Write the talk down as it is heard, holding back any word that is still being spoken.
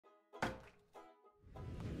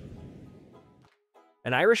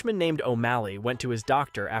An Irishman named O'Malley went to his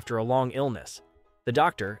doctor after a long illness. The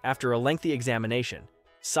doctor, after a lengthy examination,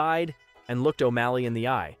 sighed and looked O'Malley in the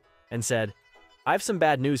eye and said, "I've some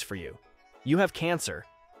bad news for you. You have cancer,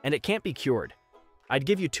 and it can't be cured. I'd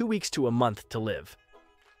give you 2 weeks to a month to live."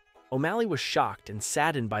 O'Malley was shocked and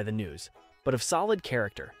saddened by the news, but of solid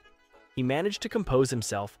character. He managed to compose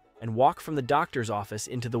himself and walk from the doctor's office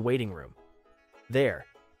into the waiting room. There,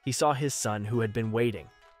 he saw his son who had been waiting.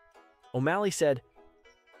 O'Malley said,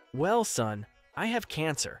 "Well, son, I have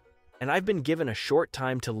cancer, and I've been given a short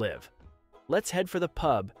time to live. Let's head for the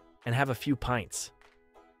pub and have a few pints."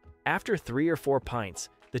 After 3 or 4 pints,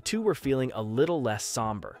 the two were feeling a little less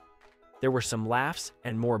somber. There were some laughs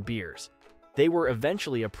and more beers. They were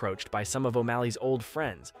eventually approached by some of O'Malley's old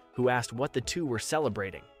friends who asked what the two were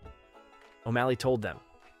celebrating. O'Malley told them,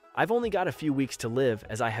 "I've only got a few weeks to live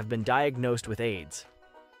as I have been diagnosed with AIDS."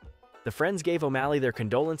 The friends gave O'Malley their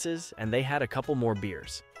condolences and they had a couple more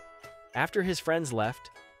beers. After his friends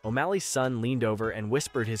left, O'Malley's son leaned over and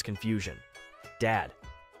whispered his confusion. "Dad,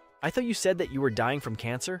 I thought you said that you were dying from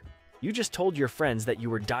cancer? You just told your friends that you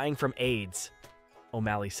were dying from AIDS."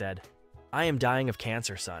 O'Malley said, "I am dying of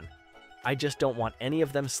cancer, son. I just don't want any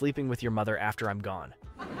of them sleeping with your mother after I'm gone."